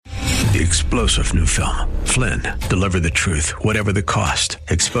The explosive new film, Flynn, deliver the truth, whatever the cost,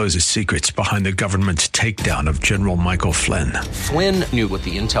 exposes secrets behind the government's takedown of General Michael Flynn. Flynn knew what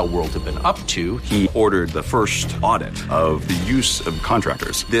the intel world had been up to. He ordered the first audit of the use of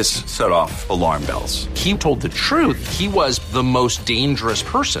contractors. This set off alarm bells. He told the truth. He was the most dangerous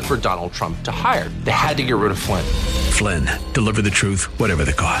person for Donald Trump to hire. They had to get rid of Flynn. Flynn, deliver the truth, whatever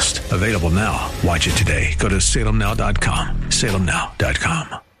the cost. Available now. Watch it today. Go to salemnow.com.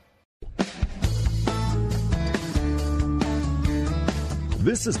 salemnow.com.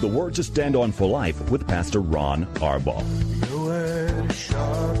 This is the Word to Stand On for Life with Pastor Ron Arbaugh. Your word is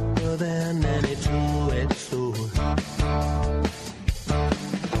sharper than any two-edged sword,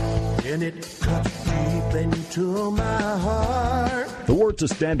 and it cuts deep into my heart. The Word to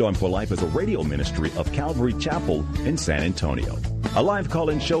Stand On for Life is a radio ministry of Calvary Chapel in San Antonio. A live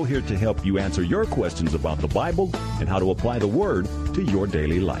call-in show here to help you answer your questions about the Bible and how to apply the Word to your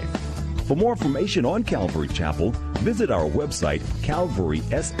daily life. For more information on Calvary Chapel, visit our website,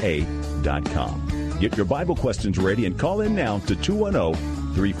 calvarysa.com. Get your Bible questions ready and call in now to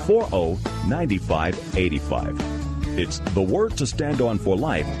 210-340-9585. It's The Word to Stand On for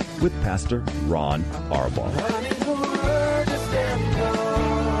Life with Pastor Ron Arbaugh.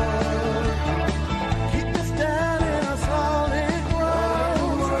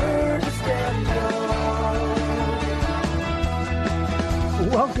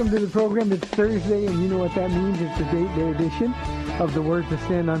 Welcome to the program. It's Thursday, and you know what that means. It's a date day edition of The Word to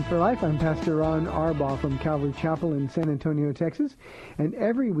Stand On for Life. I'm Pastor Ron Arbaugh from Calvary Chapel in San Antonio, Texas. And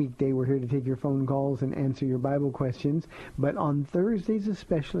every weekday we're here to take your phone calls and answer your Bible questions. But on Thursdays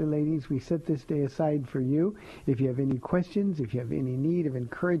especially, ladies, we set this day aside for you. If you have any questions, if you have any need of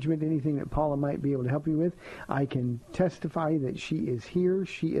encouragement, anything that Paula might be able to help you with, I can testify that she is here,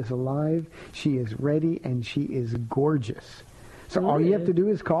 she is alive, she is ready, and she is gorgeous. So all you have to do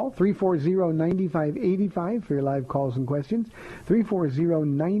is call 340-9585 for your live calls and questions.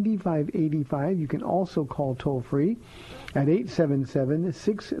 340-9585. You can also call toll-free at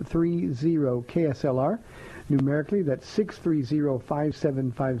 877-630-KSLR. Numerically, that's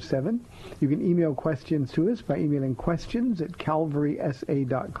 630-5757. You can email questions to us by emailing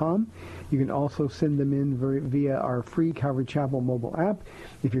questions@calvarysa.com. You can also send them in via our free Calvary Chapel mobile app.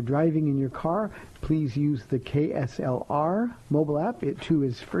 If you're driving in your car, please use the KSLR mobile app. It too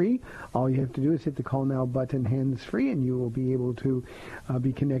is free. All you have to do is hit the Call Now button hands-free, and you will be able to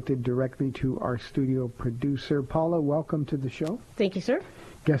be connected directly to our studio producer. Paula, welcome to the show. Thank you, sir.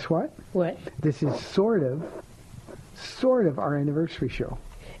 Guess what? What? This is sort of our anniversary show.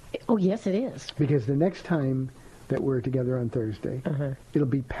 Oh, yes, it is. Because the next time that we're together on Thursday, it'll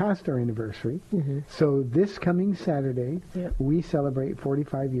be past our anniversary. So this coming Saturday, we celebrate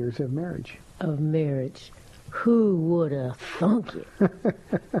 45 years of marriage. Of marriage. Who would have thunk it?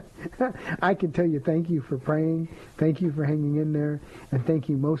 I can tell you thank you for praying, thank you for hanging in there, and thank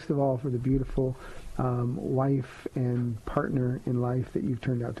you most of all for the beautiful wife and partner in life that you've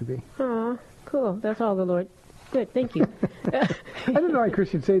turned out to be. Oh, cool. That's all the Lord. Good, thank you. I don't know why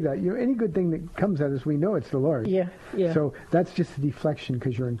Christians say that. You know, any good thing that comes at us, we know it's the Lord. Yeah. So that's just a deflection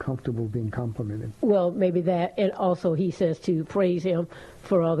because you're uncomfortable being complimented. Well, maybe that, and also he says to praise him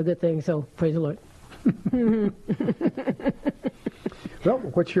for all the good things, so praise the Lord. Well,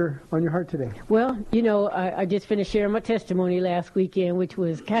 what's on your heart today? Well, you know, I just finished sharing my testimony last weekend, which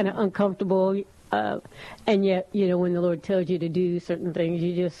was kind of uncomfortable, and yet, you know, when the Lord tells you to do certain things,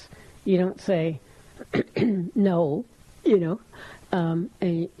 you don't say no, you know, and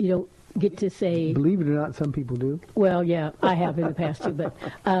you don't get to say... Believe it or not, some people do. Well, yeah, I have in the past too, but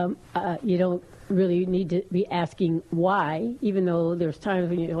you don't really need to be asking why, even though there's times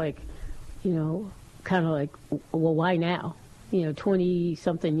when you're like, you know, kind of like, well, why now? You know,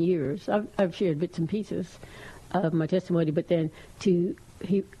 20-something years. I've shared bits and pieces of my testimony, but then he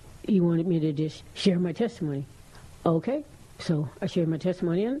wanted me to just share my testimony. Okay, so I shared my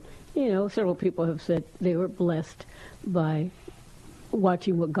testimony, and, you know, several people have said they were blessed by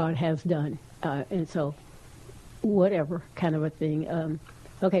watching what God has done. And so, whatever kind of a thing.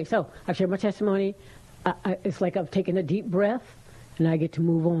 Okay, so I've shared my testimony. It's like I've taken a deep breath, and I get to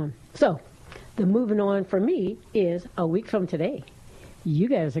move on. So, the moving on for me is a week from today. You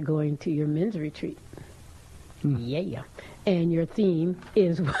guys are going to your men's retreat. Yeah. And your theme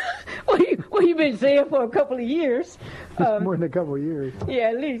is what you've been saying for a couple of years. More than a couple of years. Yeah,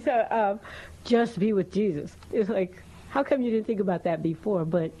 at least. Just be with Jesus. It's like, how come you didn't think about that before?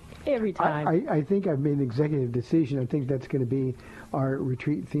 But every time. I think I've made an executive decision. I think that's going to be our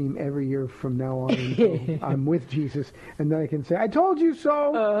retreat theme every year from now on. I'm with Jesus. And then I can say, I told you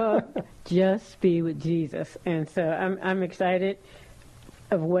so. Just be with Jesus. And so I'm excited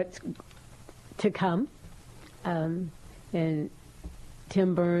what's to come. And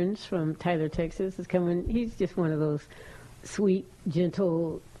Tim Burns from Tyler, Texas is coming. He's just one of those sweet,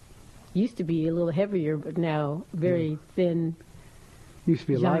 gentle, used to be a little heavier, but now very thin. Used to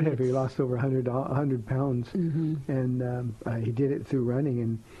be a lot giants. heavier. He lost over 100 pounds, and he did it through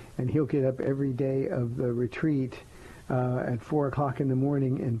running. And he'll get up every day of the retreat at 4 o'clock in the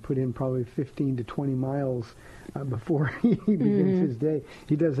morning and put in probably 15 to 20 miles before he begins his day.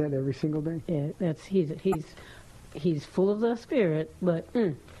 He does that every single day. Yeah, he's full of the Spirit, but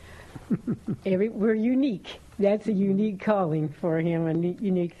we're unique. That's a unique calling for him, a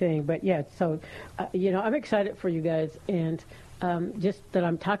unique thing. But yeah, so I'm excited for you guys, and just that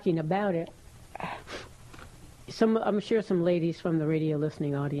I'm talking about it. I'm sure some ladies from the radio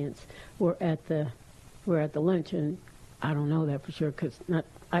listening audience were at the lunch, and I don't know that for sure because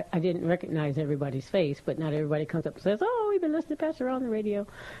I didn't recognize everybody's face, but not everybody comes up and says, "Oh, we've been listening to Pastor on the radio,"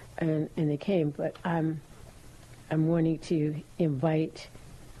 and they came. But I'm wanting to invite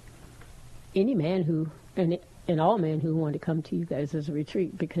any man who and all men who want to come to you guys as a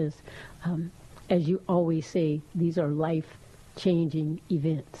retreat because, as you always say, these are life-changing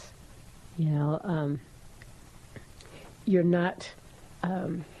events. You're not,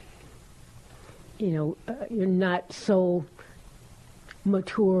 you're not so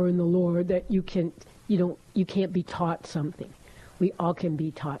mature in the Lord that you can't be taught something. We all can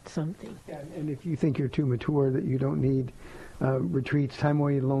be taught something. Yeah, and if you think you're too mature, that you don't need retreats, time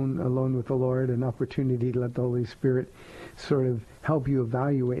away alone with the Lord, an opportunity to let the Holy Spirit sort of help you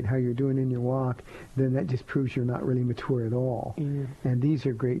evaluate how you're doing in your walk, then that just proves you're not really mature at all. And these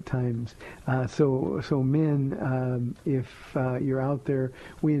are great times. So men, if you're out there,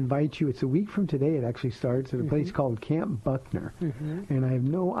 we invite you. It's a week from today. It actually starts at a place called Camp Buckner. And I have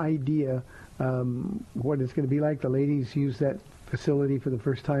no idea what it's going to be like. The ladies use that facility for the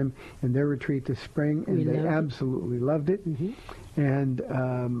first time in their retreat this spring, and they absolutely loved it. And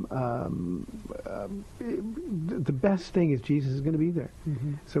the best thing is Jesus is going to be there.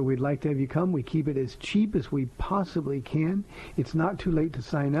 So we'd like to have you come. We keep it as cheap as we possibly can. It's not too late to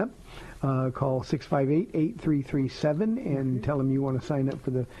sign up. Call 658-8337 and tell them you want to sign up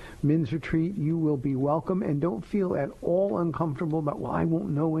for the men's retreat. You will be welcome, and don't feel at all uncomfortable about, well, I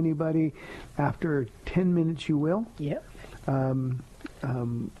won't know anybody. After 10 minutes you will. Yep.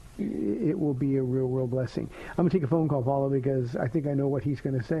 It will be a real blessing. I'm going to take a phone call, Paula, because I think I know what he's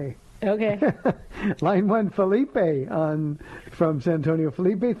going to say. Okay. Line 1, Felipe from San Antonio.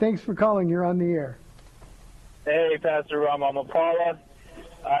 Felipe, thanks for calling. You're on the air. Hey, Pastor Ram, I'm Paula.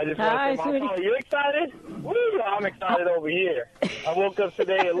 I just want to say, Paula, you excited? Woo, I'm excited over here. I woke up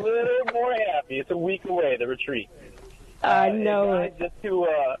today a little more happy. It's a week away, the retreat. I know it. Just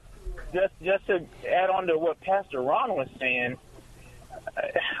to add on to what Pastor Ron was saying,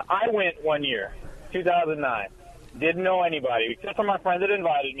 I went one year, 2009. Didn't know anybody except for my friend that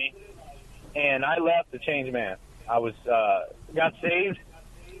invited me, and I left a changed man. I was got saved.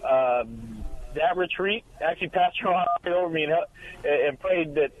 That retreat, actually, Pastor Ron prayed over me and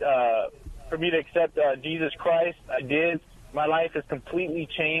prayed that for me to accept Jesus Christ. I did. My life is completely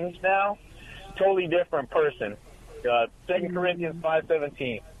changed now. Totally different person. 2 Corinthians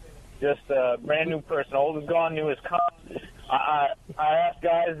 5:17. Just a brand new person. Old is gone, new is come. I ask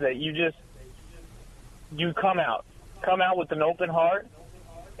guys that you come out with an open heart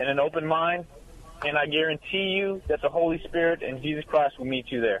and an open mind, and I guarantee you that the Holy Spirit and Jesus Christ will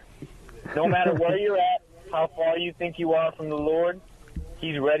meet you there. No matter where you're at, how far you think you are from the Lord,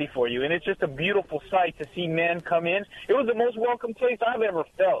 He's ready for you. And it's just a beautiful sight to see men come in. It was the most welcome place I've ever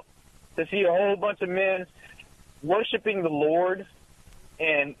felt, to see a whole bunch of men worshiping the Lord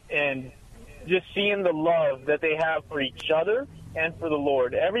and just seeing the love that they have for each other and for the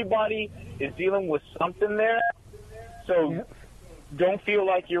Lord. Everybody is dealing with something there, so don't feel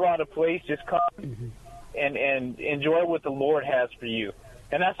like you're out of place. Just come and enjoy what the Lord has for you.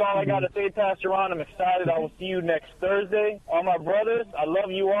 And that's all I got to say, Pastor Ron. I'm excited. I will see you next Thursday. All my brothers, I love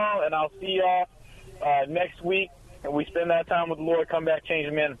you all, and I'll see y'all next week. And we spend that time with the Lord. Come back,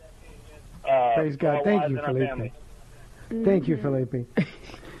 change men. Praise God. Thank you, Felipe. Thank you, Felipe.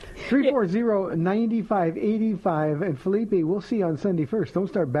 340-9585. And Felipe, we'll see you on Sunday first. Don't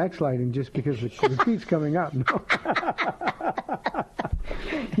start backsliding just because the retreat's coming up. No.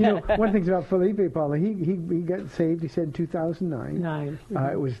 You know, one of the things about Felipe, Paula, he got saved, he said, in 2009.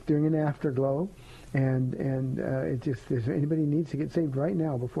 It was during an afterglow. And it just, if anybody needs to get saved right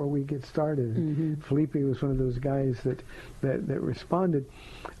now before we get started, Felipe was one of those guys that responded.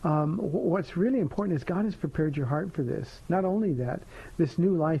 What's really important is God has prepared your heart for this. Not only that, this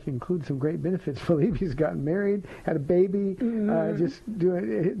new life includes some great benefits. Felipe's gotten married, had a baby,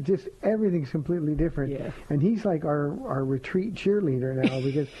 just everything's completely different. Yeah. And he's like our retreat cheerleader now,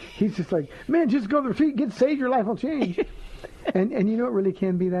 because he's just like, man, just go to the retreat, get saved, your life will change. And it really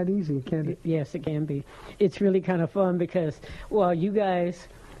can be that easy, can't it? Yes, it can be. It's really kind of fun because while you guys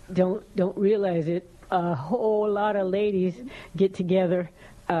don't realize it, a whole lot of ladies get together,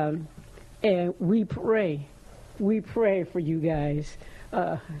 and we pray for you guys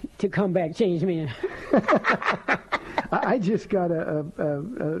to come back changed men. I just got a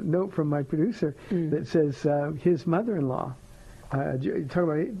note from my producer that says his mother-in-law. Talk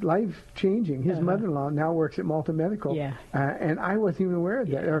about life changing. His mother-in-law now works at Malta Medical, and I wasn't even aware of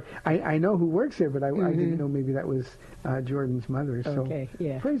that. Or I know who works there, but I didn't know maybe that was Jordan's mother. So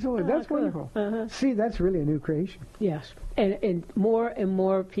praise the Lord. That's cool. Wonderful. See, that's really a new creation. Yes, and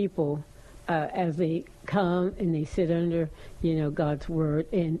more people as they come and they sit under God's word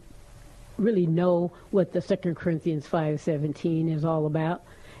and really know what the 2 Corinthians 5:17 is all about.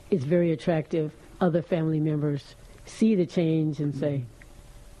 It's very attractive. Other family members see the change and say,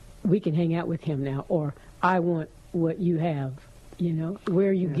 we can hang out with him now, or I want what you have. Where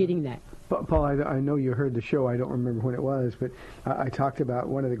are you getting that? Paul, I know you heard the show. I don't remember when it was, but I talked about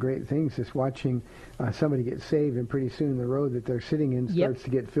one of the great things is watching somebody get saved, and pretty soon the road that they're sitting in starts to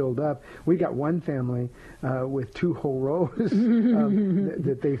get filled up. We got one family with 2 whole rows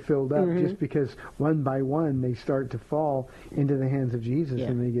that they filled up just because one by one they start to fall into the hands of Jesus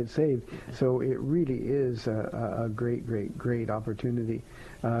and they get saved. So it really is a great opportunity.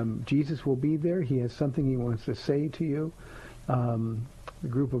 Jesus will be there. He has something he wants to say to you. The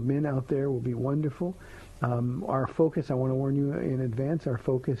group of men out there will be wonderful. Our focus, I want to warn you in advance, our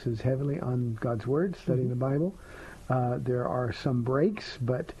focus is heavily on God's Word, studying the Bible. There are some breaks,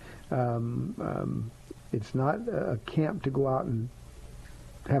 but it's not a camp to go out and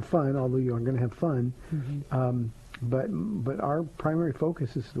have fun, although you are going to have fun. But our primary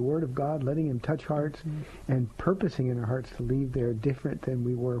focus is the Word of God, letting Him touch hearts and purposing in our hearts to leave there different than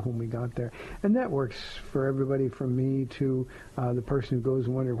we were when we got there. And that works for everybody, from me to the person who goes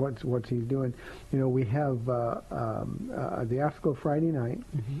and wonders what's he's doing. We have the Afterglow Friday night.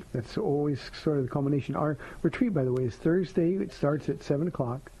 That's always sort of the culmination. Our retreat, by the way, is Thursday. It starts at 7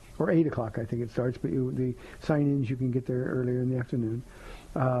 o'clock, or 8 o'clock, I think it starts, but the sign-ins, you can get there earlier in the afternoon.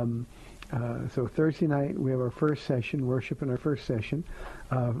 So Thursday night we have our first session, worship in our first session.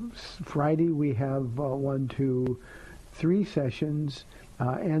 Friday we have 1, 2, 3 sessions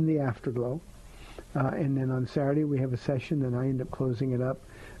and the Afterglow. And then on Saturday we have a session, and I end up closing it up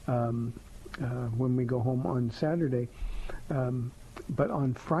when we go home on Saturday. But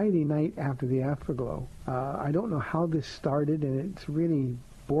on Friday night after the Afterglow, I don't know how this started, and it's really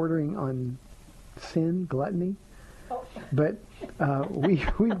bordering on sin, gluttony. But we've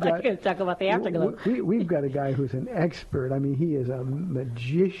got to talk about the Afterglow. We've got a guy who's an expert. I mean, he is a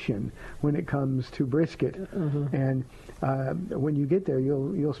magician when it comes to brisket. And when you get there,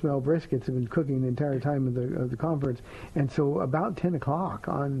 you'll smell briskets. Have been cooking the entire time of the conference. And so about 10 o'clock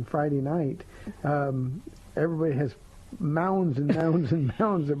on Friday night, everybody has mounds and mounds and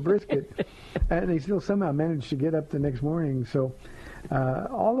mounds of brisket, and they still somehow manage to get up the next morning. So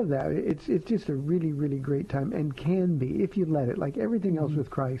all of that, it's just a really, really great time, and can be, if you let it, like everything else with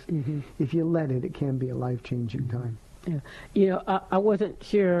Christ, if you let it, it can be a life-changing time. Yeah. I wasn't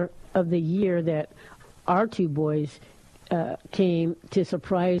sure of the year that our 2 boys came to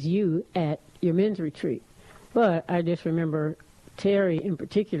surprise you at your men's retreat, but I just remember Terry in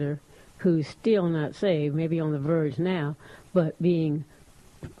particular, who's still not saved, maybe on the verge now, but being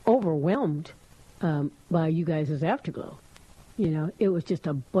overwhelmed by you guys' Afterglow. It was just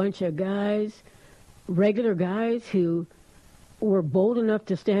a bunch of guys, regular guys, who were bold enough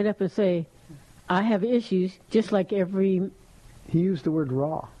to stand up and say, I have issues, just like every... He used the word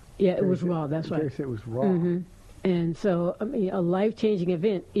raw. Yeah, it was raw, that's right. It was raw. And so, I mean, a life-changing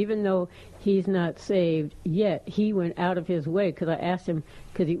event, even though he's not saved yet, he went out of his way, because I asked him,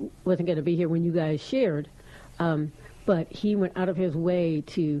 because he wasn't going to be here when you guys shared, but he went out of his way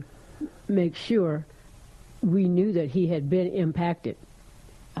to make sure we knew that he had been impacted.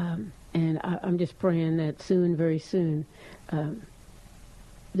 And I'm just praying that soon, very soon,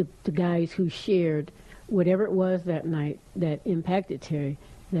 the guys who shared whatever it was that night that impacted Terry,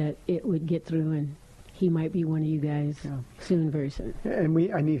 that it would get through and he might be one of you guys soon, very soon. And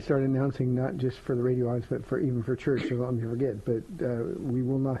I need to start announcing, not just for the radio audience, but even for church, so don't forget. But we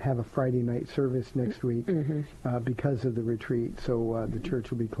will not have a Friday night service next week because of the retreat. So the church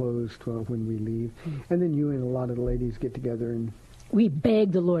will be closed when we leave. And then you and a lot of the ladies get together and... We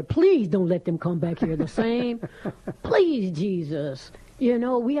beg the Lord, please don't let them come back here the same. Please, Jesus. You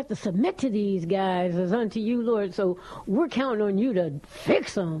know, we have to submit to these guys as unto you, Lord, so we're counting on you to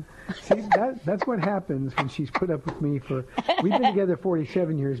fix them. See, that's what happens when she's put up with me for... We've been together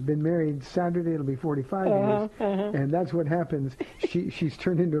 47 years, been married Saturday, it'll be 45 years, and that's what happens. She's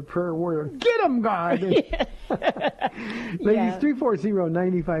turned into a prayer warrior. Get them, God! Ladies,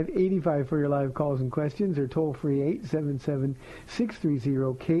 340-9585 for your live calls and questions, or toll-free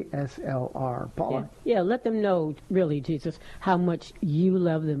 877-630-KSLR. Paula? Yeah, let them know, really, Jesus, how much you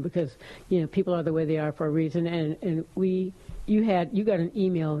love them, because, you know, people are the way they are for a reason, and you got an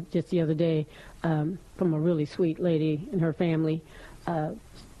email just the other day from a really sweet lady and her family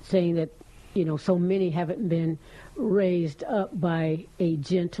saying that, you know, so many haven't been raised up by a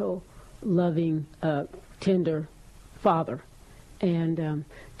gentle, loving, tender father. And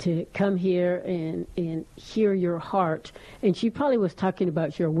to come here and hear your heart. And she probably was talking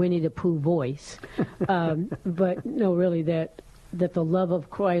about your Winnie the Pooh voice. But no, really, that the love of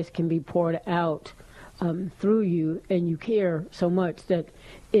Christ can be poured out through you, and you care so much that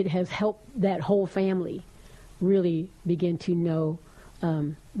it has helped that whole family really begin to know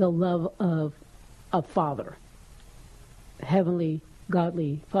the love of a father, heavenly,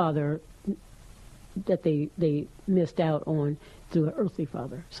 godly father that they missed out on through an earthly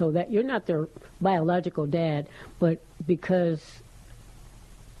father. So that you're not their biological dad, but because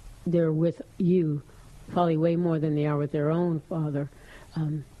they're with you probably way more than they are with their own father,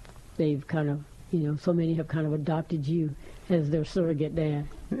 they've kind of, you know, so many have kind of adopted you as their surrogate dad.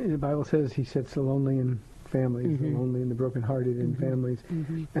 The Bible says he sets the lonely in families, the lonely and the brokenhearted in families.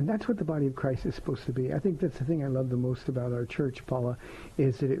 And that's what the body of Christ is supposed to be. I think that's the thing I love the most about our church, Paula,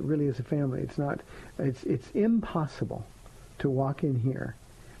 is that it really is a family. It's impossible to walk in here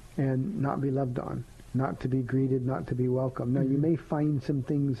and not be loved on, not to be greeted, not to be welcome. Now, you may find some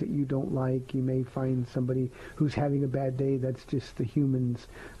things that you don't like. You may find somebody who's having a bad day. That's just the humans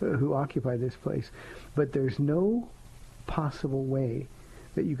who occupy this place. But there's no possible way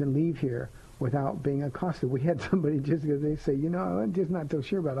that you can leave here without being accosted. We had somebody just because they say, you know, I'm just not so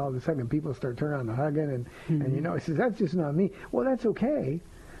sure about all of a sudden people start turning around and hugging and you know, it says, that's just not me. Well, that's okay,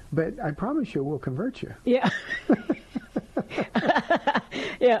 but I promise you we'll convert you. Yeah.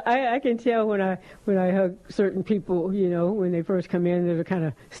 Yeah, I can tell when I hug certain people, you know, when they first come in, they're kind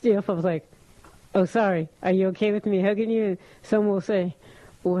of stiff. I was like, oh, sorry, are you okay with me hugging you? And someone will say,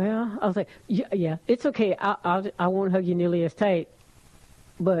 well, I was like, yeah, it's okay. I won't hug you nearly as tight.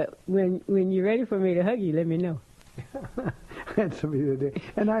 But when you're ready for me to hug you, let me know. I had somebody the other day,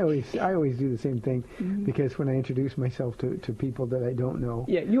 and I always do the same thing because when I introduce myself to people that I don't know,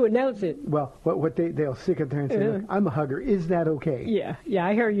 you announce it. Well, what they'll stick it there and say, look, I'm a hugger. Is that okay? Yeah,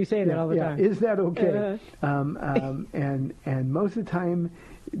 I hear you say that all the time. Is that okay? And most of the time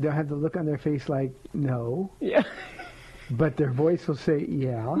they'll have the look on their face like no. Yeah. But their voice will say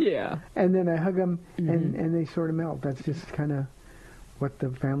yeah. Yeah. And then I hug them, and they sort of melt. That's just kind of what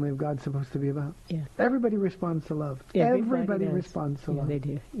the family of God's supposed to be about. Yeah. Everybody responds to love. Yeah, everybody responds to love. They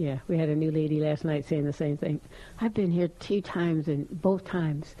do. Yeah. We had a new lady last night saying the same thing. I've been here 2 times, and both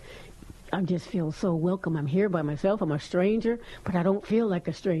times I just feel so welcome. I'm here by myself. I'm a stranger, but I don't feel like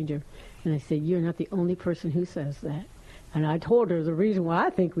a stranger. And I said, you're not the only person who says that. And I told her the reason why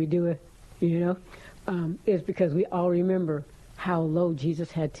I think we do it, you know, is because we all remember how low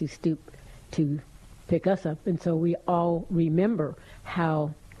Jesus had to stoop to pick us up, and so we all remember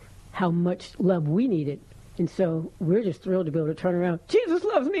how much love we needed, and so we're just thrilled to be able to turn around. Jesus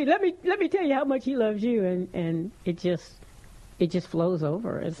loves me. Let me tell you how much He loves you, and it just flows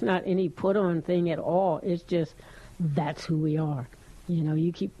over. It's not any put on thing at all. It's just that's who we are. You know,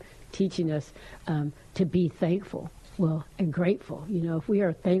 you keep teaching us to be thankful. Well, and grateful. You know, if we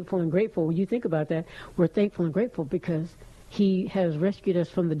are thankful and grateful, when you think about that, we're thankful and grateful because He has rescued us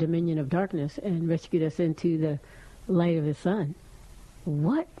from the dominion of darkness and rescued us into the light of His Son.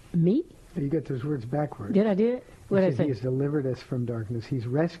 What? Me? You got those words backwards. Did I do it? What did I say? He has delivered us from darkness. He's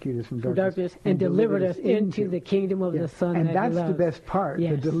rescued us from darkness and delivered us into the kingdom of the Son. And that's the best part,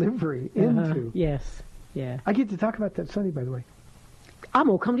 the delivery into. Yes. Yeah. I get to talk about that Sunday, by the way. I'm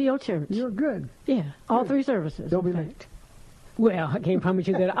going to come to your church. You're good. Yeah. All 3 services. Don't be late. Well, I can't promise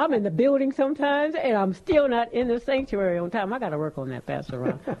you that. I'm in the building sometimes, and I'm still not in the sanctuary on time. I got to work on that, Pastor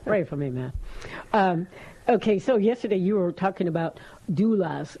Ron. Pray for me, man. Okay, so yesterday you were talking about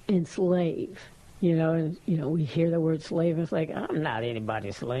doulas and slave. And we hear the word slave, and it's like, I'm not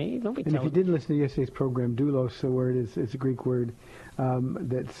anybody's slave. Don't be And if you didn't listen to yesterday's program, doulos, the word is a Greek word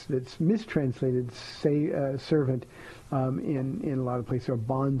that's mistranslated servant in a lot of places, or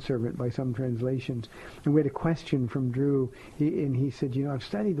bond servant by some translations. And we had a question from Drew, and he said, I've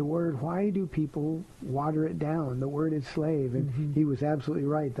studied the word. Why do people water it down? The word is slave, and he was absolutely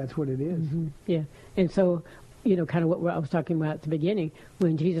right. That's what it is. Mm-hmm. Yeah, and so, kind of what I was talking about at the beginning,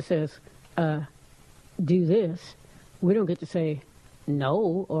 when Jesus says, do this, we don't get to say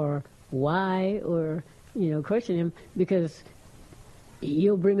no or why or, question him, because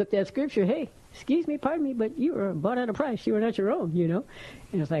you'll bring up that scripture, hey, excuse me, pardon me, but you were bought at a price. You were not your own,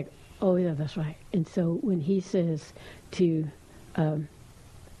 And it's like, oh, yeah, that's right. And so when he says to,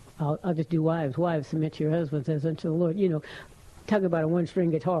 I'll just do wives. Wives, submit to your husbands as unto the Lord. Talk about a one-string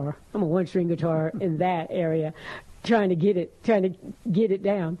guitar. I'm a one-string guitar in that area, trying to get it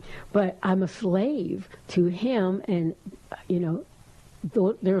down. But I'm a slave to him, and,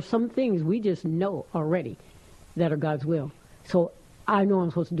 there are some things we just know already that are God's will. So I know I'm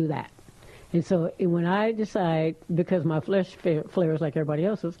supposed to do that. And so when I decide, because my flesh flares like everybody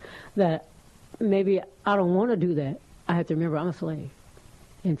else's, that maybe I don't want to do that, I have to remember I'm a slave.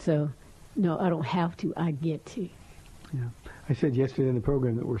 And so, no, I don't have to. I get to. Yeah. I said yesterday in the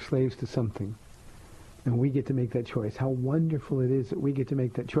program that we're slaves to something, and we get to make that choice. How wonderful it is that we get to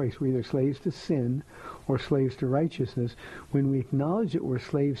make that choice. We're either slaves to sin or slaves to righteousness. When we acknowledge that we're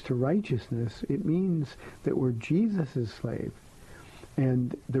slaves to righteousness, it means that we're Jesus' slave.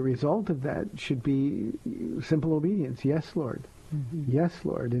 And the result of that should be simple obedience. Yes, Lord. Mm-hmm. Yes,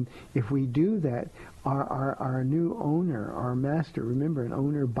 Lord. And if we do that, our new owner, our master, remember, an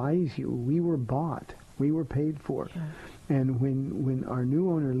owner buys you. We were bought. We were paid for. Yeah. And when our new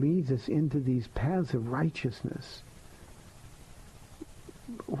owner leads us into these paths of righteousness,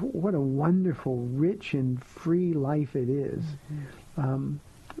 what a wonderful, rich, and free life it is. Mm-hmm.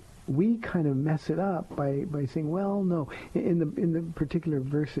 We kind of mess it up by saying, well, no. In the particular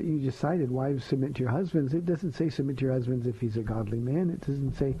verse that you just cited, wives, submit to your husbands, it doesn't say submit to your husbands if he's a godly man. It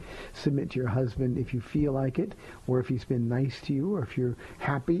doesn't say submit to your husband if you feel like it, or if he's been nice to you, or if you're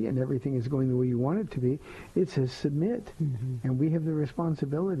happy and everything is going the way you want it to be. It says submit. Mm-hmm. And we have the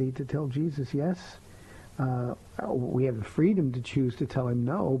responsibility to tell Jesus yes. We have the freedom to choose to tell him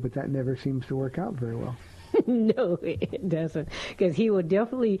no, but that never seems to work out very well. No, it doesn't, because he will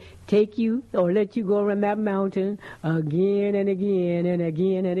definitely take you or let you go around that mountain again and again and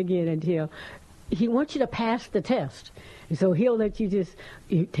again and again until he wants you to pass the test. And so he'll let you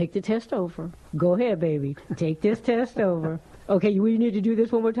take the test over. Go ahead, baby. Take this test over. Okay, we need to do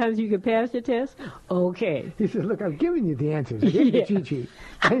this one more time so you can pass the test? Okay. He says, look, I've given you the answers. I gave you the cheat sheet.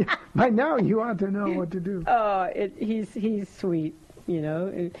 By now you ought to know what to do. Oh, he's sweet,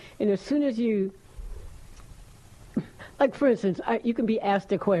 And as soon as you... Like, for instance, you can be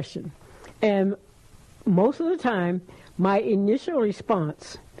asked a question, and most of the time, my initial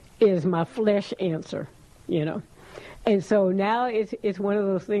response is my flesh answer, And so now it's one of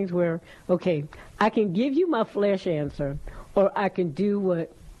those things where, okay, I can give you my flesh answer, or I can do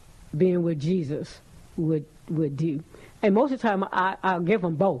what being with Jesus would do. And most of the time, I'll give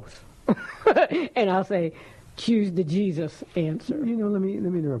them both. And I'll say, choose the Jesus answer. Let me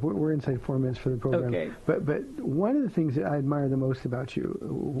interrupt. We're inside 4 minutes for the program. Okay. But one of the things that I admire the most about you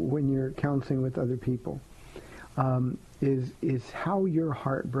when you're counseling with other people is how your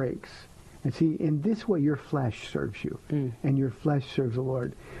heart breaks. And see, in this way, your flesh serves you, and your flesh serves the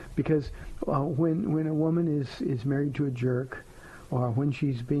Lord. Because when a woman is married to a jerk, or when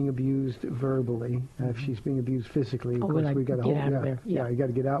she's being abused verbally, if she's being abused physically, of course we got to hold. Yeah, you got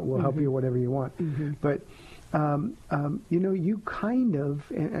to get out. We'll help you, whatever you want. Mm-hmm. But you kind of,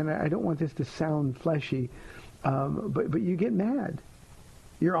 and I don't want this to sound fleshy, but you get mad.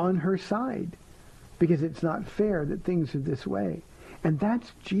 You're on her side because it's not fair that things are this way. And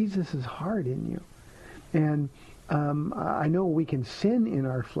that's Jesus' heart in you. And I know we can sin in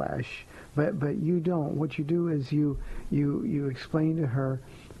our flesh, but you don't. What you do is you explain to her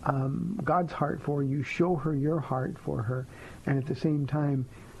God's heart for her. You show her your heart for her. And at the same time,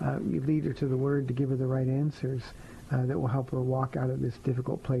 you lead her to the Word to give her the right answers that will help her walk out of this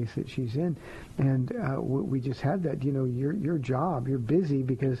difficult place that she's in. And we just had that. Your job, you're busy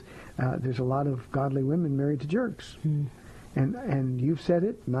because there's a lot of godly women married to jerks. Mm. And you've said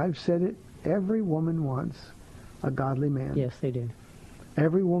it, and I've said it. Every woman wants a godly man. Yes, they do.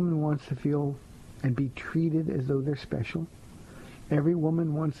 Every woman wants to feel and be treated as though they're special. Every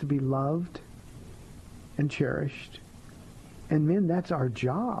woman wants to be loved and cherished. And men, that's our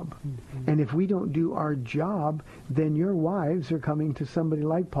job. And if we don't do our job, then your wives are coming to somebody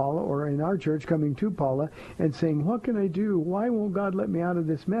like Paula, or in our church coming to Paula and saying, what can I do? Why won't God let me out of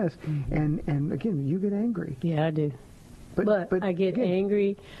this mess? And again, you get angry. Yeah, I do. But I get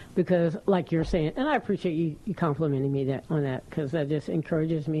angry because, like you're saying, and I appreciate you complimenting me on that, because that just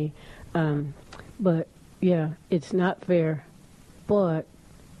encourages me. But, yeah, it's not fair. But,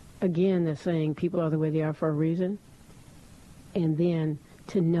 again, they're saying people are the way they are for a reason. And then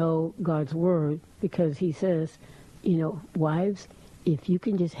to know God's word, because he says, wives, if you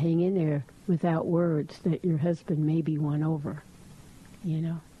can just hang in there without words, that your husband may be won over.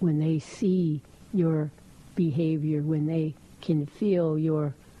 When they see your behavior, when they can feel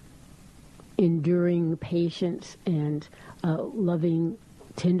your enduring patience and loving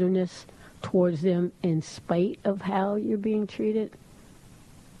tenderness towards them in spite of how you're being treated,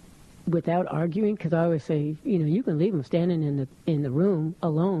 without arguing, because I always say, you can leave them standing in the room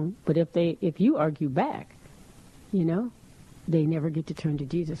alone, but if you argue back, they never get to turn to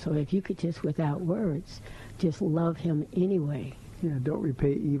Jesus. So if you could just, without words, just love him anyway. Yeah, don't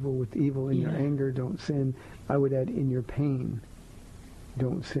repay evil with evil. In your anger, don't sin. I would add, in your pain,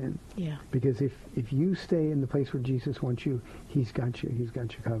 don't sin. Yeah. Because if you stay in the place where Jesus wants you, he's got you. He's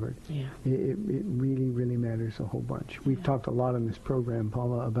got you covered. Yeah. It really, really matters a whole bunch. We've talked a lot on this program,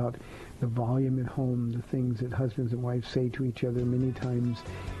 Paula, about the volume at home, the things that husbands and wives say to each other many times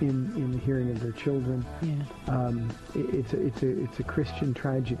in the hearing of their children. Yeah. It's a Christian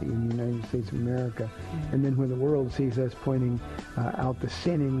tragedy in the United States of America. Yeah. And then when the world sees us pointing out the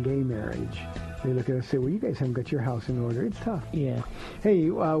sin in gay marriage, they look at us and say, well, you guys haven't got your house in order. It's tough. Yeah.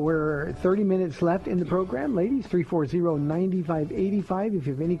 Hey, we're 30 minutes left in the program. Ladies, 340-9585. If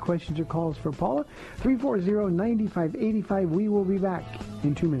you have any questions or calls for Paula, 340-9585. We will be back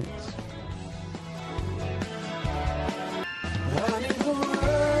in 2 minutes.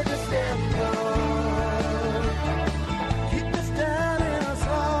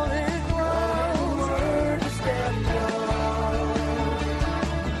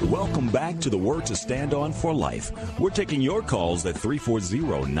 Welcome back to the Word to Stand On for Life. We're taking your calls at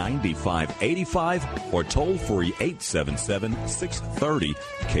 340-9585 or toll free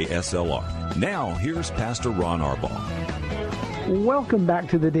 877-630-KSLR. Now, here's Pastor Ron Arbaugh. Welcome back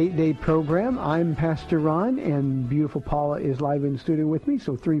to the Date Day program. I'm Pastor Ron, and beautiful Paula is live in studio with me.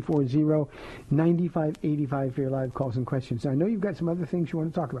 So 340-9585 for your live calls and questions. Now, I know you've got some other things you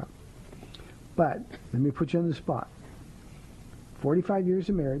want to talk about, but let me put you on the spot. 45 years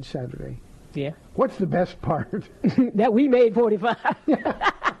of marriage Saturday. Yeah. What's the best part? That we made 45.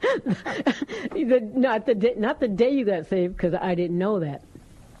 Not the day you got saved, because I didn't know that.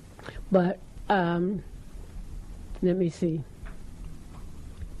 But let me see.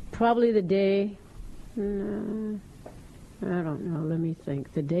 Probably the day. I don't know. Let me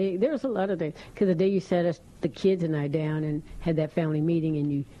think. The day. There's a lot of days. Because the day you sat us, the kids and I, down and had that family meeting,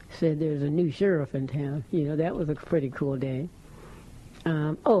 and you said there's a new sheriff in town. That was a pretty cool day.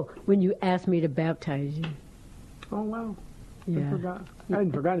 When you asked me to baptize you. Oh, wow. Yeah. I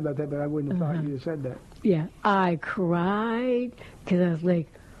hadn't forgotten about that, but I wouldn't have thought you had said that. Yeah. I cried because I was like,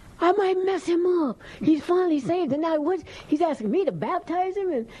 I might mess him up. He's finally saved, and now he's asking me to baptize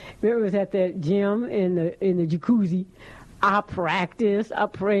him. And remember, it was at the gym in the jacuzzi. I practiced. I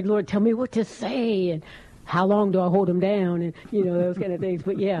prayed, Lord, tell me what to say, and how long do I hold him down, and those kind of things.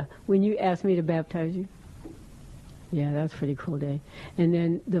 But yeah, when you asked me to baptize you. Yeah, that was a pretty cool day. And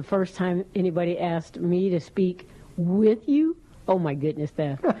then the first time anybody asked me to speak with you, oh my goodness,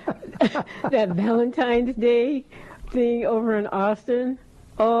 that Valentine's Day thing over in Austin,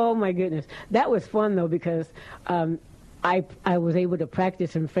 oh my goodness. That was fun, though, because I was able to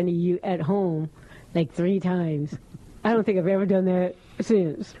practice in front of you at home like 3 times. I don't think I've ever done that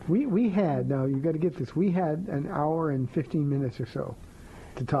since. We had, now you got to get this, we had an hour and 15 minutes or so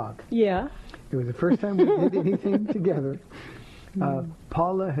to talk. Yeah. It was the first time we did anything together.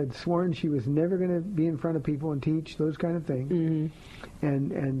 Paula had sworn she was never going to be in front of people and teach, those kind of things. Mm-hmm.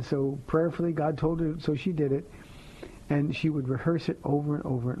 And so prayerfully, God told her, so she did it. And she would rehearse it over and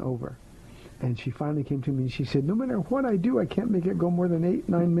over and over. And she finally came to me and she said, no matter what I do, I can't make it go more than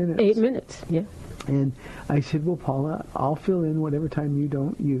 8-9 minutes. 8 minutes, yeah. And I said, well, Paula, I'll fill in whatever time you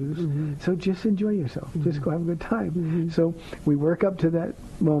don't use. Mm-hmm. So just enjoy yourself. Mm-hmm. Just go have a good time. Mm-hmm. So we work up to that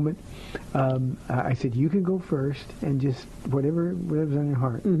moment. I said, you can go first and just whatever's on your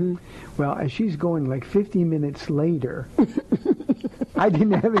heart. Mm-hmm. Well, as she's going like 50 minutes later, I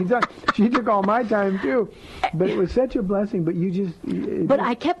didn't have any time. She took all my time, too. But it was such a blessing. But you just... But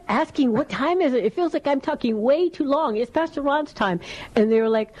I kept asking, what time is it? It feels like I'm talking way too long. It's Pastor Ron's time. And they were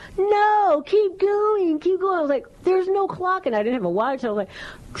like, no, keep going, keep going. I was like, there's no clock. And I didn't have a watch. So I was like,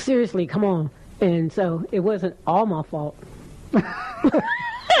 seriously, come on. And so it wasn't all my fault.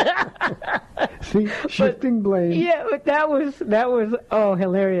 See, shifting blame. Yeah, but that was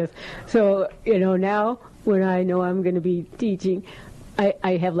hilarious. So, now when I know I'm going to be teaching,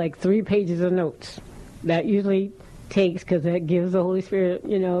 I have like 3 pages of notes. That usually takes, because that gives the Holy Spirit,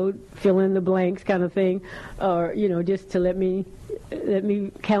 fill in the blanks kind of thing, or, just to let me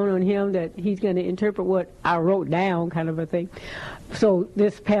count on him that he's going to interpret what I wrote down kind of a thing. So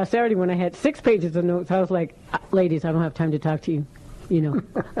this past Saturday when I had 6 pages of notes, I was like, ladies, I don't have time to talk to you.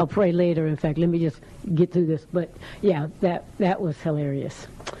 I'll pray later. In fact, let me just get through this. But yeah, that was hilarious.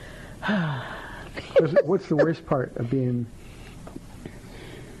 What's the worst part of being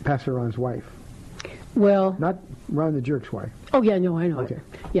Pastor Ron's wife? Well, not Ron the Jerk's wife. Oh yeah, no, I know. Okay.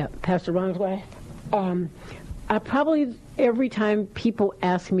 Yeah, Pastor Ron's wife. I probably, every time people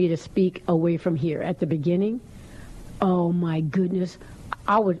ask me to speak away from here at the beginning, oh my goodness,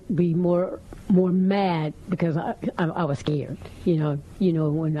 I would be more mad because I was scared.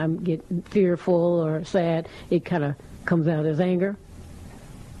 When I'm getting fearful or sad, it kind of comes out as anger.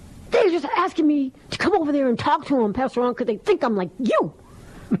 They're just asking me to come over there and talk to them, Pastor Ron, because they think I'm like you.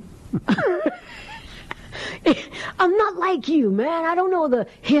 I'm not like you, man. I don't know the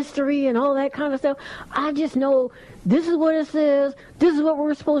history and all that kind of stuff. I just know this is what it says. This is what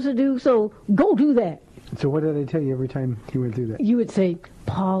we're supposed to do, so go do that. So what did I tell you every time you went through that? You would say,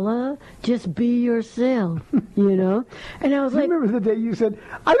 Paula, just be yourself, And I was like... You remember the day you said,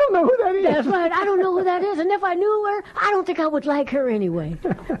 I don't know who that is. That's right, I don't know who that is. And if I knew her, I don't think I would like her anyway.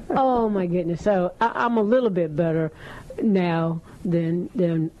 Oh, my goodness. So I'm a little bit better now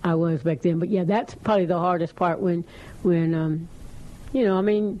than I was back then. But, yeah, that's probably the hardest part when you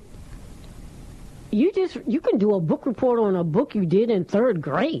can do a book report on a book you did in 3rd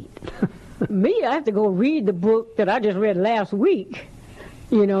grade. Me, I have to go read the book that I just read last week,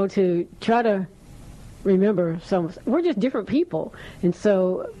 to try to remember some. We're just different people. And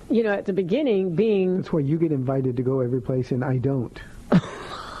so, at the beginning being... That's why you get invited to go every place and I don't.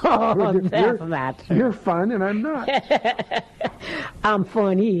 You're fun and I'm not. I'm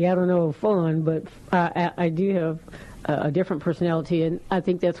funny. I don't know fun, but I do have a different personality, and I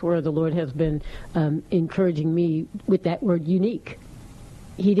think that's where the Lord has been encouraging me with that word unique.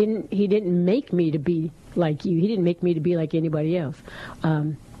 He didn't make me to be like you. He didn't make me to be like anybody else.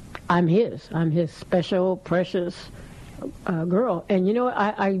 I'm his special, precious girl. And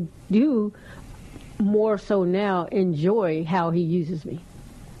I do more so now enjoy how he uses me.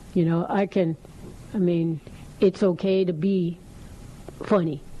 It's okay to be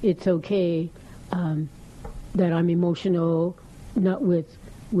funny. It's okay that I'm emotional, not with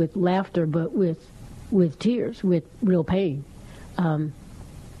laughter, but with tears, with real pain.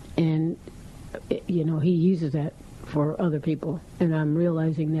 And he uses that for other people, and I'm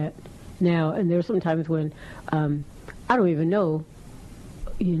realizing that now. And there's sometimes when I don't even know,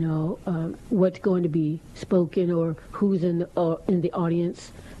 what's going to be spoken or who's in the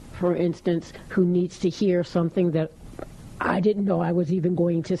audience, for instance, who needs to hear something that I didn't know I was even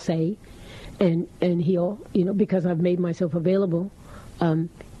going to say, and he'll, because I've made myself available,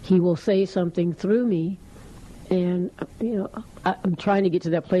 he will say something through me. And, I'm trying to get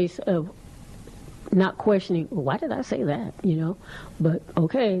to that place of not questioning, why did I say that, But,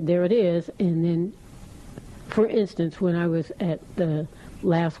 okay, there it is. And then, for instance, when I was at the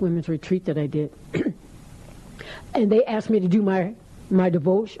last women's retreat that I did, and they asked me to do my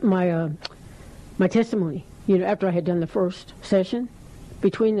devotion, my testimony, after I had done the first session.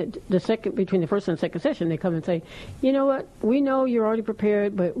 Between the first and second session, they come and say, you know what, we know you're already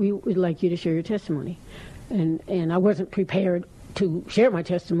prepared, but we would like you to share your testimony. And I wasn't prepared to share my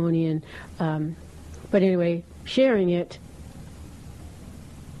testimony, but anyway, sharing it,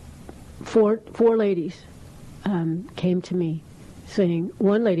 four ladies came to me saying,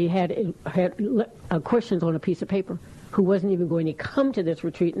 one lady had questions on a piece of paper who wasn't even going to come to this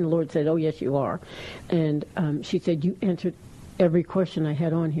retreat, and the Lord said, oh yes you are. And she said, you answered every question I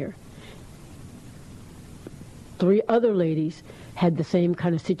had on here. 3 other ladies had the same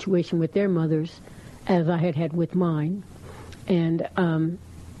kind of situation with their mothers as I had with mine, and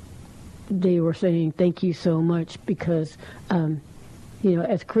they were saying thank you so much because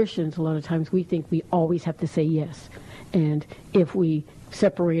as Christians a lot of times we think we always have to say yes, and if we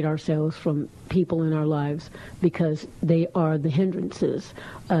separate ourselves from people in our lives because they are the hindrances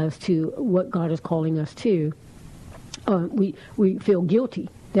as to what God is calling us to, we feel guilty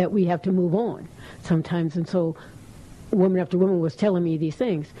that we have to move on sometimes. And so woman after woman was telling me these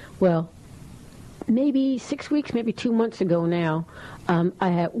things. Well, maybe 6 weeks, maybe 2 months ago now, I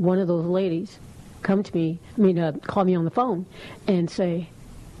had one of those ladies come to me, call me on the phone and say,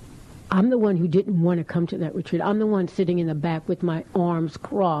 I'm the one who didn't want to come to that retreat. I'm the one sitting in the back with my arms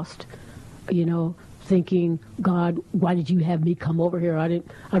crossed, thinking, God, why did you have me come over here? I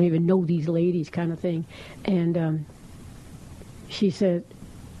don't even know these ladies, kind of thing. And she said,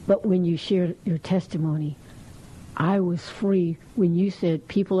 but when you shared your testimony, I was free when you said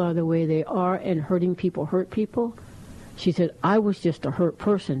people are the way they are and hurting people hurt people. She said, I was just a hurt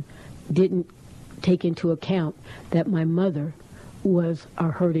person, didn't take into account that my mother was a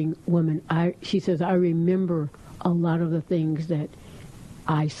hurting woman. She says, I remember a lot of the things that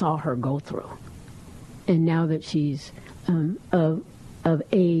I saw her go through. And now that she's of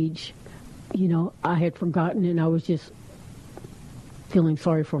age, I had forgotten, and I was just feeling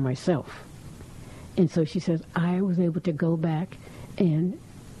sorry for myself. And so she says, I was able to go back, and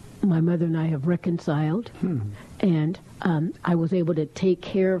my mother and I have reconciled, and I was able to take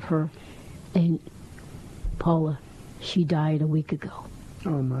care of her. And Paula, she died a week ago.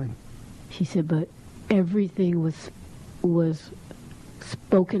 Oh, my. She said, but everything was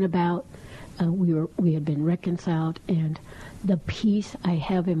spoken about. We had been reconciled, and the peace I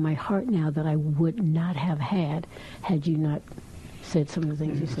have in my heart now that I would not have had you not said some of the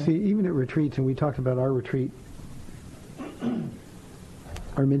things you said. See, even at retreats, and we talked about our retreat,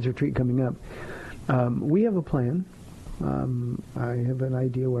 our men's retreat coming up, we have a plan. I have an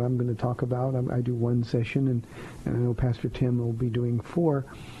idea what I'm going to talk about. I do one session, and I know Pastor Tim will be doing 4.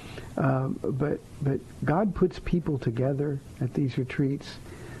 But God puts people together at these retreats.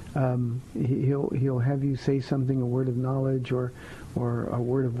 He'll have you say something, a word of knowledge or a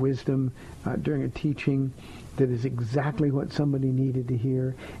word of wisdom during a teaching that is exactly what somebody needed to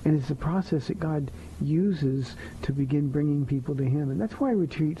hear. And it's a process that God uses to begin bringing people to Him. And that's why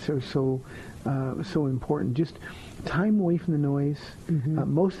retreats are so important. Just time away from the noise.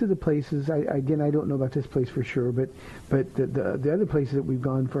 Mm-hmm. Most of the places, I don't know about this place for sure, but the other places that we've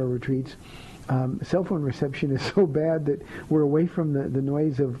gone for our retreats, cell phone reception is so bad that we're away from the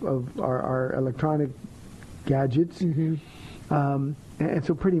noise of our electronic gadgets. Mm-hmm. And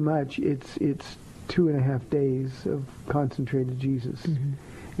so pretty much it's 2.5 days of concentrated Jesus.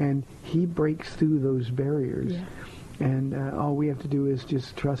 Mm-hmm. And He breaks through those barriers. Yeah. And all we have to do is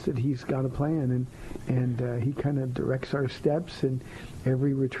just trust that He's got a plan, and He kind of directs our steps. And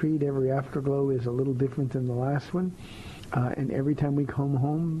every retreat, every afterglow is a little different than the last one. And every time we come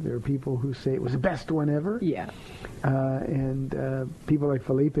home, there are people who say it was the best one ever. Yeah. And people like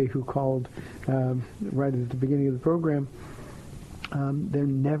Felipe, who called right at the beginning of the program, they're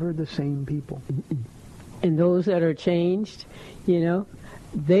never the same people. And those that are changed,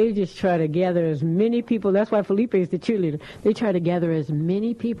 they just try to gather as many people. That's why Felipe is the cheerleader. They try to gather as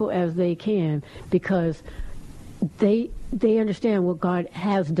many people as they can because they understand what God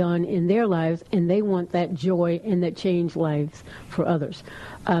has done in their lives, and they want that joy and that changed lives for others.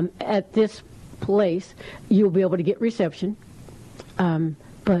 At this place, you'll be able to get reception,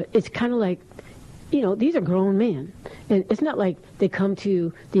 but it's kind of like, these are grown men. And it's not like they come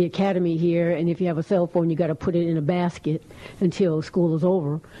to the academy here, and if you have a cell phone, you got to put it in a basket until school is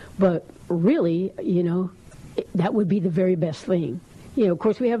over. But really, that would be the very best thing. Of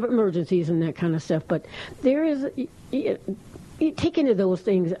course, we have emergencies and that kind of stuff, but there is, you take into those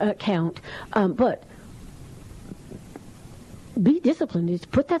things account, but be disciplined.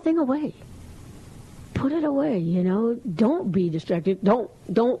 Just put that thing away. Put it away, Don't be distracted. Don't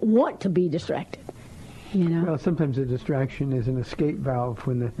want to be distracted. Well, sometimes a distraction is an escape valve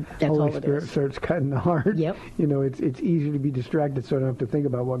when the Holy Spirit starts cutting the heart. Yep. It's easier to be distracted, so I don't have to think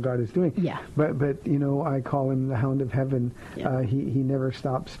about what God is doing. Yeah. But I call Him the Hound of Heaven. Yep. He never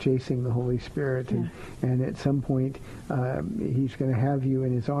stops chasing the Holy Spirit, and at some point He's going to have you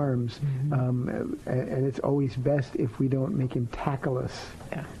in His arms. Mm-hmm. And it's always best if we don't make Him tackle us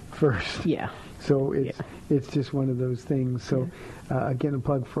first. Yeah. So it's just one of those things. So again, a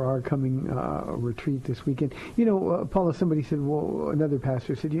plug for our coming retreat this weekend. Paula, somebody said, another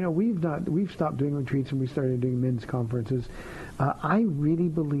pastor said, we've stopped doing retreats and we started doing men's conferences. I really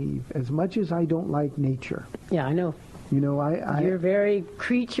believe, as much as I don't like nature. Yeah, I know. You're very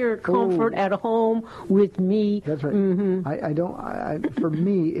creature comfort at home with me. That's right. Mm-hmm. For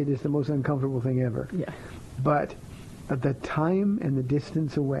me, it is the most uncomfortable thing ever. Yeah. But the time and the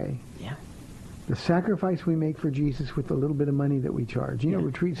distance away. Yeah. the sacrifice we make for Jesus with the little bit of money that we charge. You know,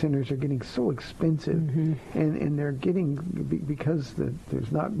 retreat centers are getting so expensive, and they're getting, because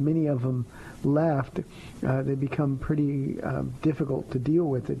there's not many of them left, they become pretty difficult to deal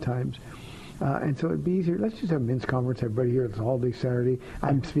with at times. And so it'd be easier. Let's just have a men's conference. Everybody here. It's all day Saturday.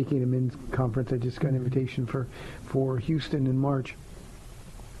 I'm speaking at a men's conference. I just got an invitation for Houston in March.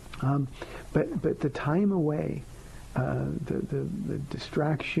 But the time away, the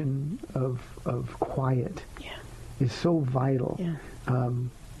distraction of quiet is so vital.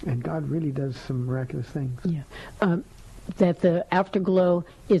 And God really does some miraculous things. That the afterglow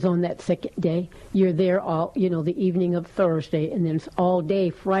is on that second day. You're there all, the evening of Thursday, and then it's all day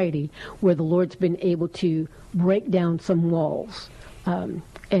Friday, where the Lord's been able to break down some walls and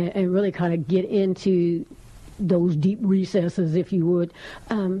really kind of get into those deep recesses, if you would.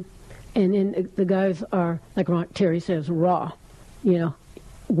 And then the guys are, like Terry says, raw.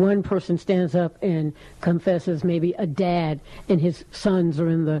 One person stands up and confesses, maybe a dad and his sons are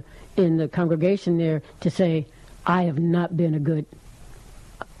in the congregation there, to say, I have not been a good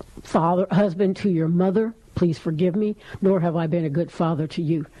husband to your mother. Please forgive me. Nor have I been a good father to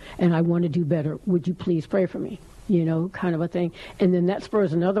you. And I want to do better. Would you please pray for me? Kind of a thing. And then that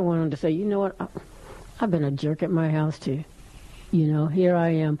spurs another one on to say, you know what? I've been a jerk at my house too. Here I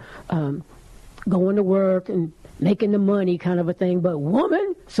am going to work and making the money, kind of a thing. But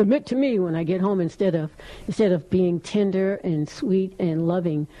woman, submit to me when I get home, instead of being tender and sweet and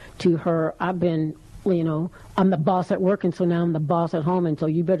loving to her. I've been, I'm the boss at work, and so now I'm the boss at home, and so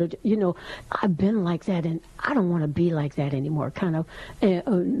you better, I've been like that, and I don't want to be like that anymore. Kind of,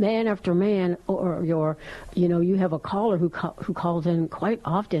 man after man, or you have a caller who calls in quite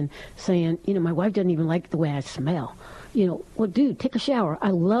often saying, my wife doesn't even like the way I smell. Well, dude, take a shower. I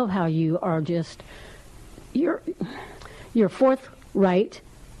love how you are just, you're forthright.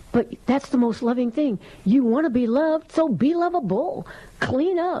 But that's the most loving thing. You want to be loved, so be lovable.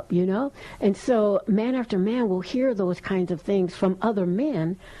 Clean up, And so man after man will hear those kinds of things from other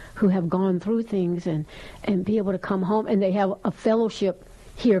men who have gone through things and be able to come home. And they have a fellowship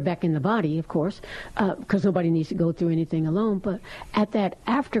here back in the body, of course, because nobody needs to go through anything alone. But at that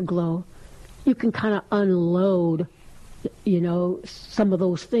afterglow, you can kind of unload, some of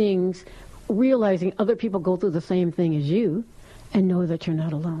those things, realizing other people go through the same thing as you. And know that you're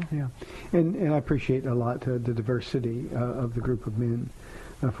not alone. Yeah, and I appreciate a lot the diversity of the group of men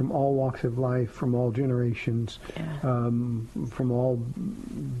from all walks of life, from all generations, from all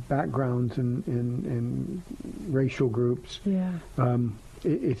backgrounds and racial groups. Yeah.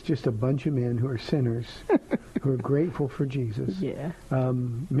 It's just a bunch of men who are sinners, who are grateful for Jesus. Yeah.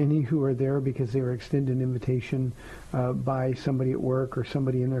 Many who are there because they were extended an invitation by somebody at work or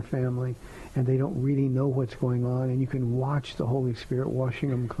somebody in their family, and they don't really know what's going on, and you can watch the Holy Spirit washing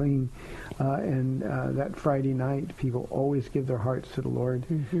them clean. And that Friday night, people always give their hearts to the Lord.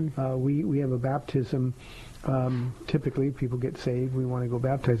 We have a baptism. Typically, people get saved. We want to go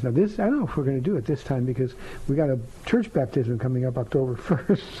baptize. Now, I don't know if we're going to do it this time, because we got a church baptism coming up October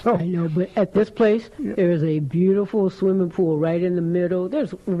 1st. So. I know, but at this place, there is a beautiful swimming pool right in the middle.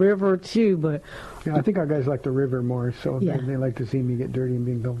 There's a river, too, but... Yeah, I think our guys like the river more, so they like to see me get dirty and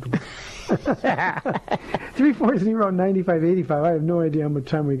being comfortable. 340-9585. I have no idea how much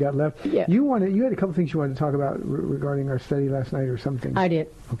time we got left. Yeah. You had a couple things you wanted to talk about regarding our study last night or something. I did.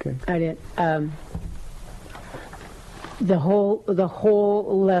 Okay. I did. The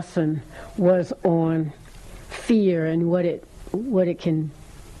whole lesson was on fear and what it can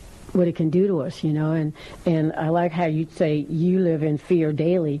do to us, and I like how you say you live in fear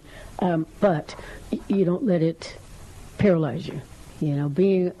daily, but you don't let it paralyze you.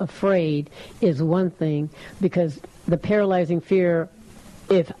 Being afraid is one thing, because the paralyzing fear,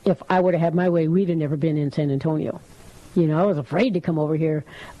 if I would have had my way, we'd have never been in San Antonio. I was afraid to come over here,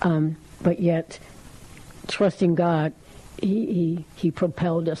 but yet trusting God, He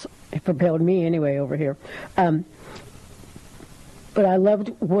propelled us. He propelled me anyway over here. But I loved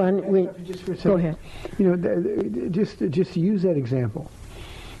one. Just for a second. Go ahead. Just use that example.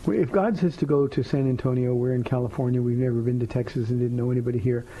 If God says to go to San Antonio, we're in California, we've never been to Texas and didn't know anybody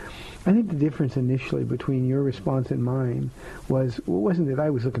here. I think the difference initially between your response and mine wasn't that I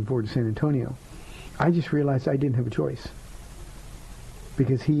was looking forward to San Antonio. I just realized I didn't have a choice,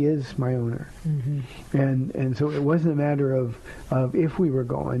 because He is my owner. And so it wasn't a matter of if we were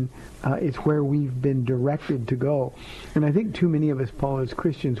going, it's where we've been directed to go. And I think too many of us, Paul, as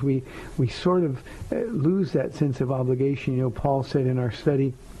Christians, we sort of lose that sense of obligation. Paul said in our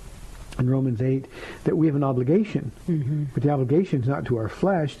study in Romans 8 that we have an obligation, but the obligation is not to our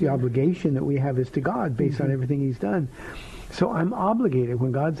flesh. The obligation that we have is to God, based on everything He's done. So I'm obligated.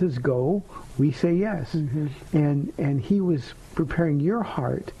 When God says go, we say yes. And he was preparing your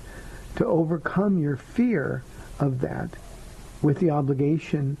heart to overcome your fear of that with the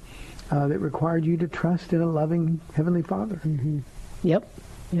obligation that required you to trust in a loving Heavenly Father. Yep.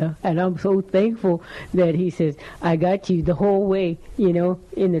 Yeah, and I'm so thankful that he says, I got you the whole way,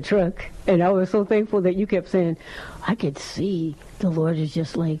 in the truck. And I was so thankful that you kept saying, I could see the Lord is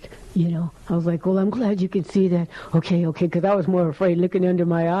just like, I was like, well, I'm glad you can see that. Okay, because I was more afraid looking under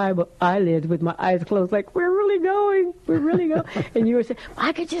my eyelids with my eyes closed, like, we're really going. And you were saying,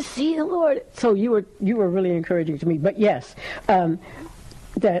 I could just see the Lord. So you were really encouraging to me. But yes,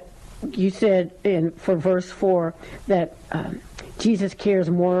 that you said for verse 4 that Jesus cares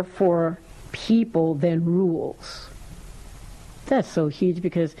more for people than rules. That's so huge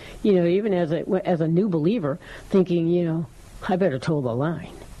because, even as a new believer, thinking, I better toe the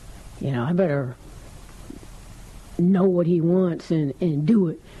line. I better know what he wants and do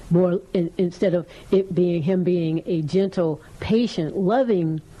it more instead of it being him being a gentle, patient,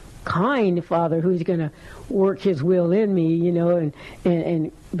 loving, kind Father who's going to work his will in me,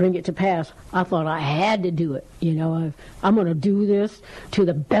 and bring it to pass. I thought I had to do it. I'm going to do this to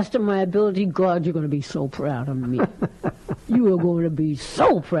the best of my ability. God, you're going to be so proud of me. You are going to be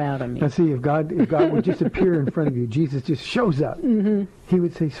so proud of me. Now see, if God would just appear in front of you, Jesus just shows up. He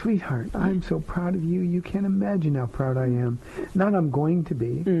would say, sweetheart, I'm so proud of you. You can't imagine how proud I am. Not I'm going to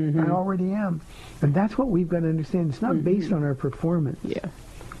be. I already am. And that's what we've got to understand. It's not based on our performance. Yeah.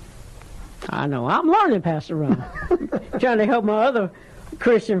 I know. I'm learning, Pastor Ron. Trying to help my other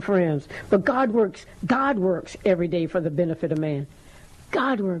Christian friends. But God works every day for the benefit of man.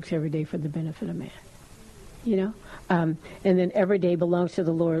 God works every day for the benefit of man. And then every day belongs to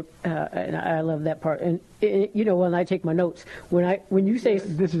the Lord. And I love that part. And, when I take my notes, when you say...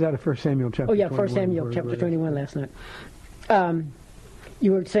 This is out of 1 Samuel chapter 21. 1 Samuel chapter 21 last night.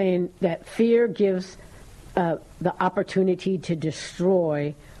 You were saying that fear gives the opportunity to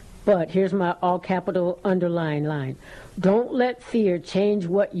destroy. But here's my all capital underline line. Don't let fear change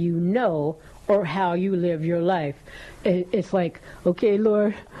what you know or how you live your life. It's like, okay,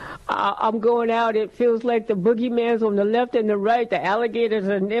 Lord, I'm going out. It feels like the boogeyman's on the left and the right. The alligators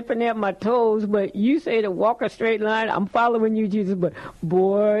are nipping at my toes. But you say to walk a straight line. I'm following you, Jesus. But,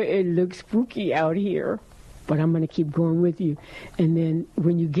 boy, it looks spooky out here. But I'm going to keep going with you. And then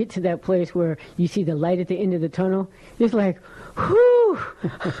when you get to that place where you see the light at the end of the tunnel, it's like, whew,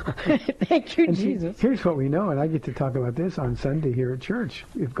 thank you, Jesus. Here's what we know, and I get to talk about this on Sunday here at church.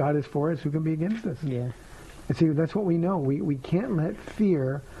 If God is for us, who can be against us? Yeah. And see, that's what we know. We can't let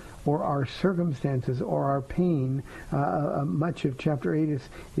fear or our circumstances or our pain, much of chapter 8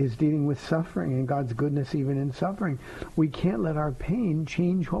 is dealing with suffering and God's goodness even in suffering. We can't let our pain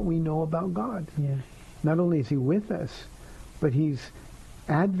change what we know about God. Yeah. Not only is he with us, but he's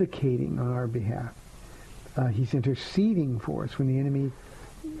advocating on our behalf. He's interceding for us when the enemy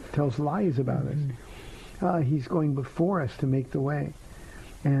tells lies about us. He's going before us to make the way.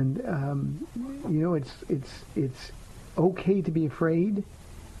 And, it's okay to be afraid.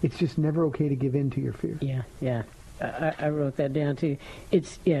 It's just never okay to give in to your fear. Yeah. I wrote that down too.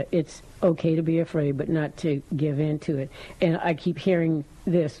 It's okay to be afraid, but not to give in to it. And I keep hearing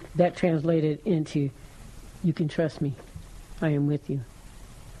that translated into, you can trust me. I am with you.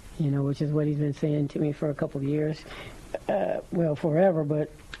 Which is what he's been saying to me for a couple of years. Forever, but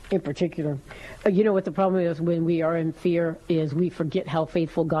in particular. What the problem is when we are in fear is we forget how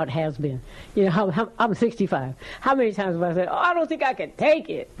faithful God has been. How I'm 65. How many times have I said, I don't think I can take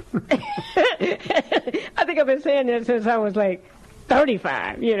it? I think I've been saying that since I was like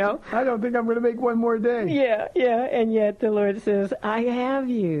 35, I don't think I'm going to make one more day. Yeah. And yet the Lord says, I have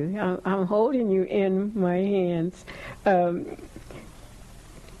you. I'm holding you in my hands.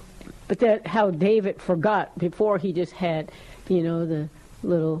 But that how David forgot before he just had, the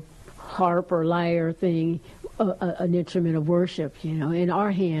little harp or lyre thing, an instrument of worship, and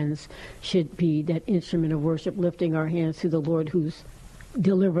our hands should be that instrument of worship, lifting our hands to the Lord who's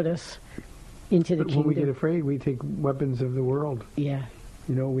delivered us into the kingdom. When we get afraid, we take weapons of the world. Yeah.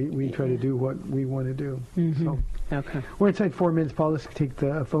 We try to do what we want to do. So Okay. We're inside 4 minutes, Paul. Let's take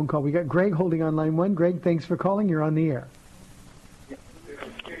the phone call. We got Greg holding on line 1. Greg, thanks for calling. You're on the air.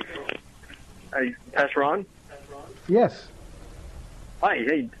 Hey, Pastor Ron? Yes. Hi.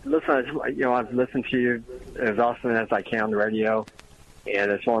 Hey, listen, I've listened to you as often as I can on the radio,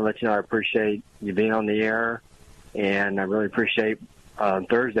 and I just want to let you know I appreciate you being on the air, and I really appreciate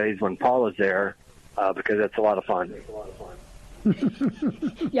Thursdays when Paul is there because it's a lot of fun.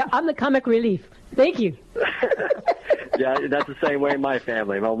 Yeah, I'm the comic relief. Thank you. Yeah, that's the same way in my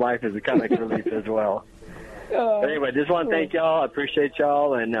family. My wife is a comic relief as well. Anyway, just want to thank y'all. I appreciate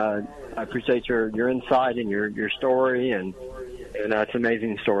y'all, and I appreciate your insight and your story, and it's an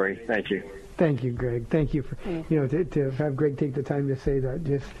amazing story. Thank you. Thank you, Greg. Thank you for to have Greg take the time to say that.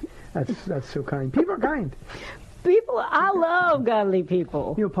 Just that's so kind. People are kind. People, I love godly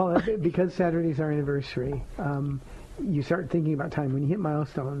people. Paula, because Saturday's our anniversary, you start thinking about time. When you hit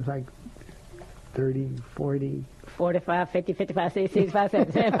milestones like 30, 40, 45, 50, 55, 60, 65,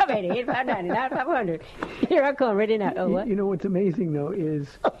 70, 75, 80, 85, 90, 95, 100. Here I come, ready now. Oh, what? You know what's amazing, though,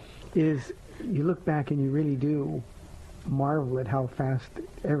 is you look back and you really do marvel at how fast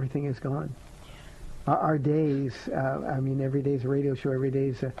everything has gone. Our days, every day's a radio show, every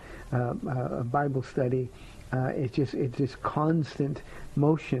day's a Bible study. It's just constant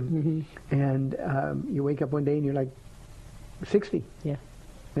motion. Mm-hmm. And you wake up one day and you're like 60. Yeah.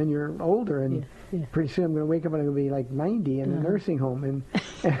 And you're older, and pretty soon I'm going to wake up and I'm going to be like 90 in a nursing home,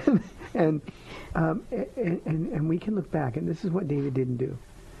 and we can look back, and this is what David didn't do.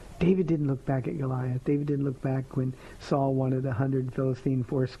 David didn't look back at Goliath. David didn't look back when Saul wanted 100 Philistine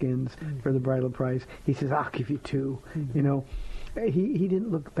foreskins for the bridal price. He says, "I'll give you 2." Mm-hmm. He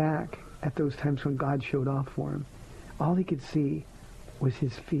didn't look back at those times when God showed off for him. All he could see was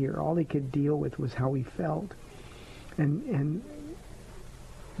his fear. All he could deal with was how he felt, and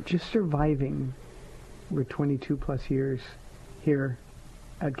just surviving for 22 plus years here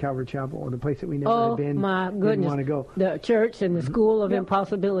at Calvary Chapel, or the place that we never had been. Oh my goodness! Didn't want to go. The church and the school of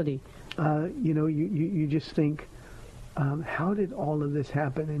impossibility. You just think, how did all of this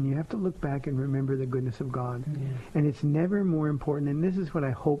happen? And you have to look back and remember the goodness of God. Yeah. And it's never more important. And this is what I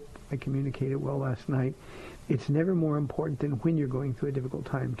hope I communicated well last night. It's never more important than when you're going through a difficult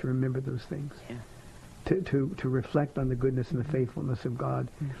time to remember those things. Yeah. To reflect on the goodness and the faithfulness of God.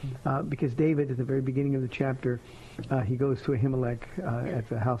 Mm-hmm. Because David, at the very beginning of the chapter, he goes to Ahimelech at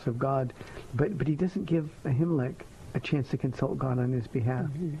the house of God, but he doesn't give Ahimelech a chance to consult God on his behalf.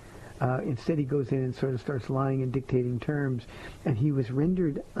 Mm-hmm. Instead, he goes in and sort of starts lying and dictating terms, and he was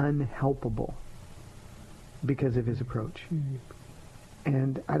rendered unhelpable because of his approach. Mm-hmm.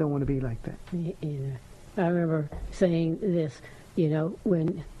 And I don't want to be like that. Me either. I remember saying this,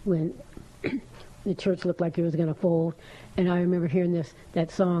 when the church looked like it was going to fold. And I remember hearing that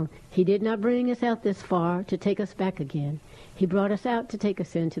song, "He did not bring us out this far to take us back again. He brought us out to take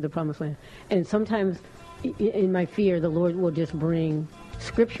us into the promised land." And sometimes in my fear, the Lord will just bring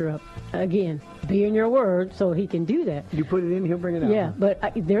scripture up again. Be in your word so he can do that. You put it in, he'll bring it out. Yeah, but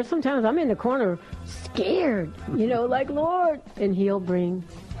there's sometimes I'm in the corner scared, like, Lord, and he'll bring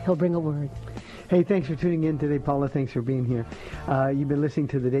a word. Hey, thanks for tuning in today, Paula. Thanks for being here. You've been listening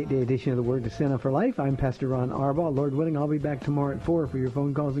to the Date Day edition of the Word to Stand On for Life. I'm Pastor Ron Arbaugh. Lord willing, I'll be back tomorrow at 4 for your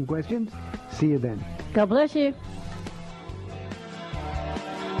phone calls and questions. See you then. God bless you.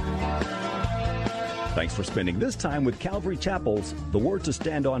 Thanks for spending this time with Calvary Chapel's The Word to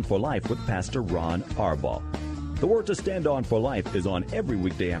Stand On for Life with Pastor Ron Arbaugh. The Word to Stand On for Life is on every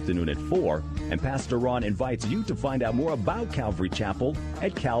weekday afternoon at 4, and Pastor Ron invites you to find out more about Calvary Chapel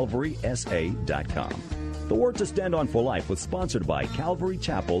at calvarysa.com. The Word to Stand On for Life was sponsored by Calvary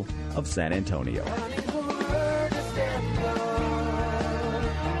Chapel of San Antonio.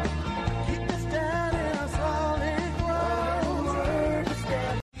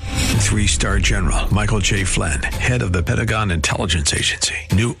 3-star General Michael J. Flynn, head of the Pentagon Intelligence Agency,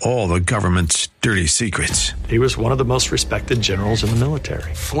 knew all the government's dirty secrets. He was one of the most respected generals in the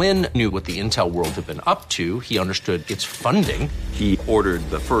military. Flynn knew what the intel world had been up to. He understood its funding. He ordered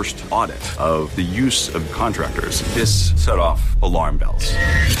the first audit of the use of contractors. This set off alarm bells.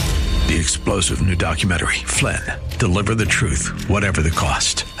 The explosive new documentary, Flynn, Deliver the Truth, Whatever the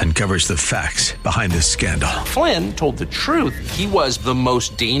Cost, uncovers the facts behind this scandal. Flynn told the truth. He was the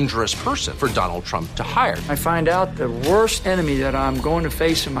most dangerous person for Donald Trump to hire. I find out the worst enemy that I'm going to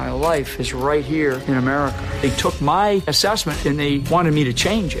face in my life is right here in America. They took my assessment and they wanted me to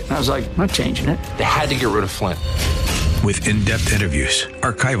change it. And I was like, I'm not changing it. They had to get rid of Flynn. With in-depth interviews,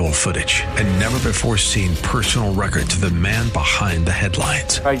 archival footage, and never-before-seen personal records of the man behind the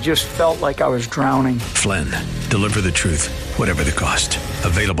headlines. I just felt like I was drowning. Flynn, Deliver the Truth, Whatever the Cost.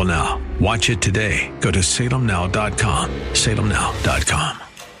 Available now. Watch it today. Go to salemnow.com. salemnow.com.